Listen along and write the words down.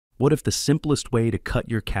What if the simplest way to cut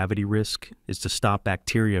your cavity risk is to stop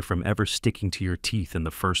bacteria from ever sticking to your teeth in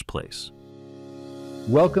the first place?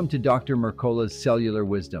 Welcome to Dr. Mercola's Cellular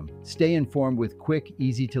Wisdom. Stay informed with quick,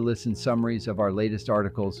 easy-to-listen summaries of our latest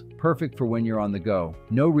articles, perfect for when you're on the go.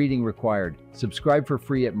 No reading required. Subscribe for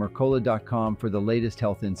free at mercola.com for the latest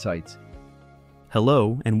health insights.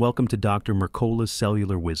 Hello, and welcome to Dr. Mercola's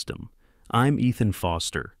Cellular Wisdom. I'm Ethan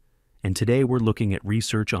Foster, and today we're looking at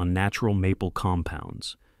research on natural maple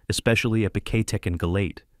compounds, especially epicatechin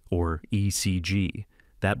gallate, or EGCg,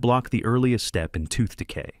 that block the earliest step in tooth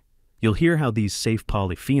decay. You'll hear how these safe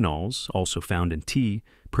polyphenols, also found in tea,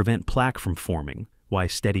 prevent plaque from forming, why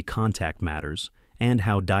steady contact matters, and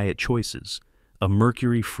how diet choices, a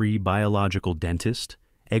mercury-free biological dentist,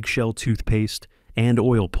 eggshell toothpaste, and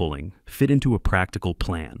oil pulling fit into a practical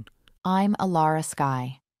plan. I'm Alara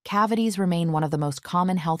Skye. Cavities remain one of the most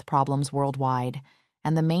common health problems worldwide,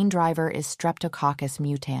 and the main driver is Streptococcus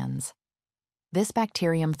mutans. This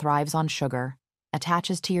bacterium thrives on sugar,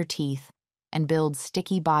 attaches to your teeth, and builds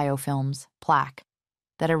sticky biofilms, plaque,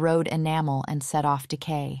 that erode enamel and set off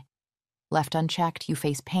decay. Left unchecked, you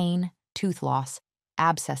face pain, tooth loss,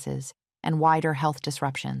 abscesses, and wider health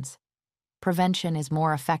disruptions. Prevention is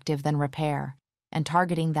more effective than repair, and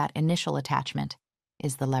targeting that initial attachment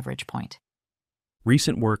is the leverage point.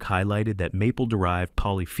 Recent work highlighted that maple-derived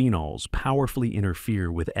polyphenols powerfully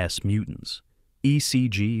interfere with S mutans.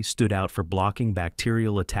 EGCg stood out for blocking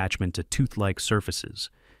bacterial attachment to tooth-like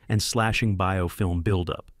surfaces and slashing biofilm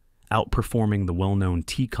buildup, outperforming the well-known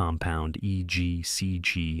T compound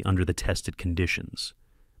EGCg under the tested conditions.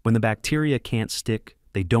 When the bacteria can't stick,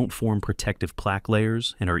 they don't form protective plaque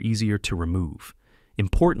layers and are easier to remove.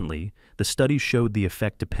 Importantly, the studies showed the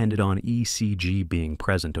effect depended on EGCg being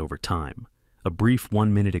present over time. A brief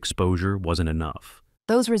 1-minute exposure wasn't enough.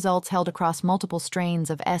 Those results held across multiple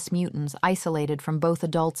strains of S mutants isolated from both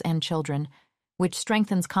adults and children, which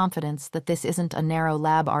strengthens confidence that this isn't a narrow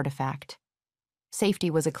lab artifact.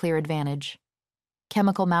 Safety was a clear advantage.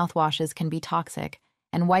 Chemical mouthwashes can be toxic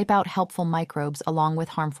and wipe out helpful microbes along with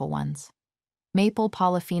harmful ones. Maple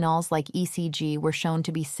polyphenols like EGCg were shown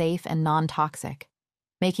to be safe and non-toxic,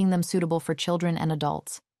 making them suitable for children and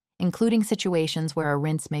adults, including situations where a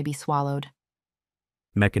rinse may be swallowed.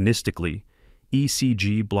 Mechanistically,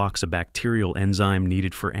 EGCg blocks a bacterial enzyme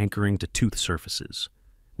needed for anchoring to tooth surfaces.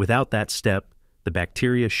 Without that step, the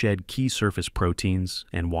bacteria shed key surface proteins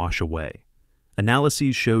and wash away.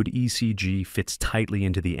 Analyses showed EGCg fits tightly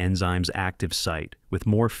into the enzyme's active site with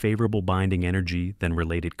more favorable binding energy than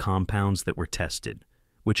related compounds that were tested,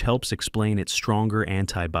 which helps explain its stronger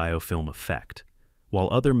anti-biofilm effect. While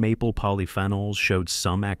other maple polyphenols showed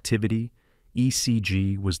some activity,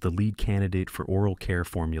 EGCg was the lead candidate for oral care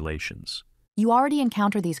formulations. You already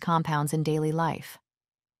encounter these compounds in daily life.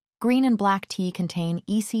 Green and black tea contain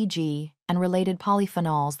EGCg and related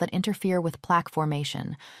polyphenols that interfere with plaque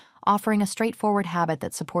formation, offering a straightforward habit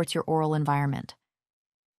that supports your oral environment.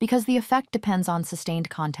 Because the effect depends on sustained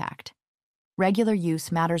contact, regular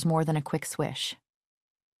use matters more than a quick swish.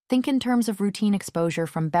 Think in terms of routine exposure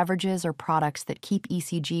from beverages or products that keep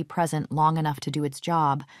EGCg present long enough to do its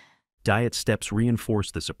job. Diet steps reinforce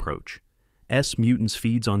this approach. S mutans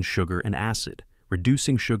feeds on sugar and acid.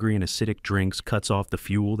 Reducing sugary and acidic drinks cuts off the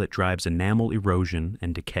fuel that drives enamel erosion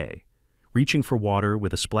and decay. Reaching for water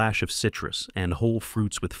with a splash of citrus and whole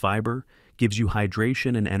fruits with fiber gives you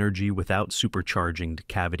hydration and energy without supercharging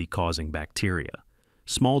cavity-causing bacteria.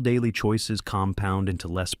 Small daily choices compound into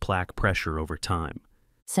less plaque pressure over time.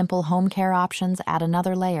 Simple home care options add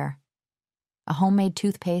another layer. A homemade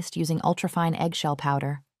toothpaste using ultrafine eggshell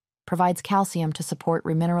powder provides calcium to support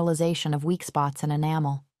remineralization of weak spots in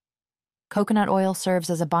enamel. Coconut oil serves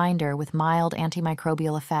as a binder with mild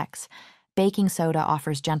antimicrobial effects. Baking soda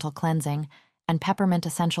offers gentle cleansing, and peppermint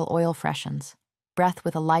essential oil freshens, breath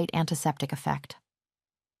with a light antiseptic effect.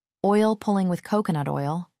 Oil pulling with coconut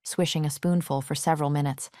oil, swishing a spoonful for several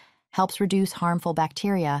minutes, helps reduce harmful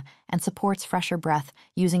bacteria and supports fresher breath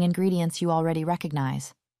using ingredients you already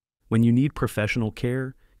recognize. When you need professional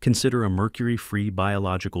care, consider a mercury-free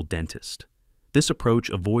biological dentist. This approach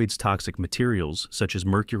avoids toxic materials such as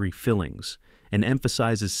mercury fillings and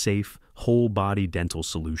emphasizes safe, whole-body dental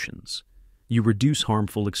solutions. You reduce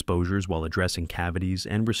harmful exposures while addressing cavities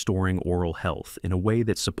and restoring oral health in a way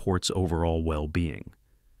that supports overall well-being.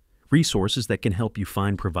 Resources that can help you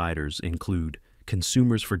find providers include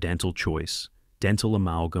Consumers for Dental Choice, Dental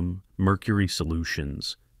Amalgam, Mercury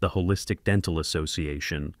Solutions, the Holistic Dental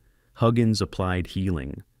Association, Huggins Applied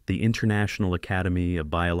Healing, the International Academy of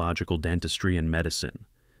Biological Dentistry and Medicine,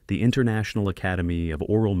 the International Academy of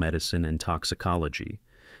Oral Medicine and Toxicology,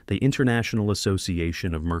 the International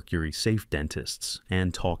Association of Mercury Safe Dentists,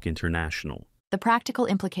 and Talk International. The practical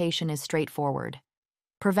implication is straightforward.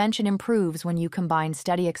 Prevention improves when you combine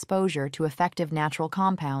steady exposure to effective natural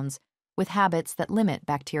compounds with habits that limit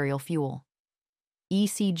bacterial fuel.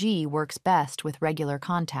 ECG works best with regular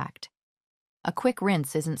contact. A quick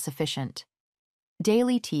rinse isn't sufficient.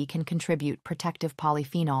 Daily tea can contribute protective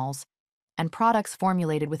polyphenols, and products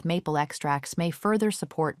formulated with maple extracts may further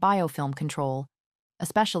support biofilm control,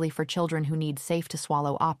 especially for children who need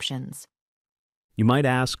safe-to-swallow options. You might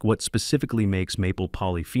ask what specifically makes maple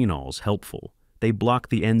polyphenols helpful. They block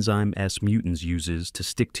the enzyme S mutans uses to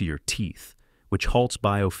stick to your teeth, which halts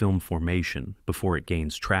biofilm formation before it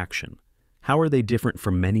gains traction. How are they different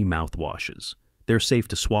from many mouthwashes? They're safe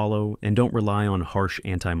to swallow and don't rely on harsh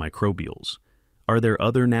antimicrobials. Are there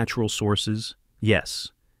other natural sources?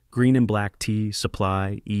 Yes. Green and black tea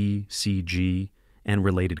supply EGCg and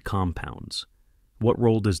related compounds. What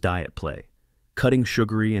role does diet play? Cutting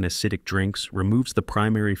sugary and acidic drinks removes the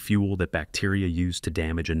primary fuel that bacteria use to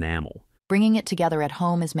damage enamel. Bringing it together at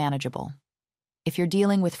home is manageable. If you're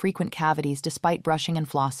dealing with frequent cavities despite brushing and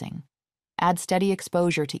flossing, add steady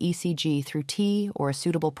exposure to ECG through tea or a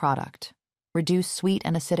suitable product. Reduce sweet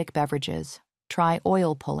and acidic beverages, try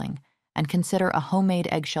oil pulling, and consider a homemade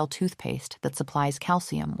eggshell toothpaste that supplies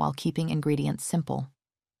calcium while keeping ingredients simple.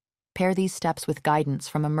 Pair these steps with guidance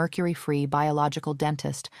from a mercury-free biological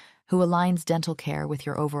dentist who aligns dental care with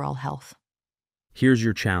your overall health. Here's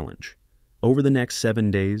your challenge. Over the next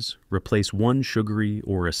 7 days, replace one sugary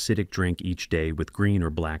or acidic drink each day with green or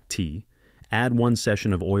black tea, add 1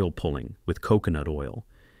 session of oil pulling with coconut oil,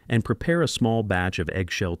 and prepare a small batch of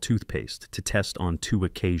eggshell toothpaste to test on 2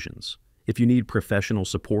 occasions. If you need professional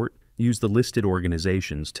support, use the listed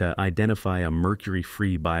organizations to identify a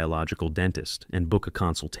mercury-free biological dentist and book a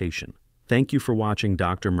consultation. Thank you for watching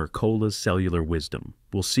Dr. Mercola's Cellular Wisdom.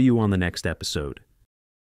 We'll see you on the next episode.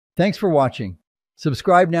 Thanks for watching.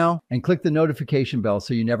 Subscribe now and click the notification bell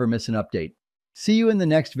so you never miss an update. See you in the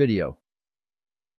next video.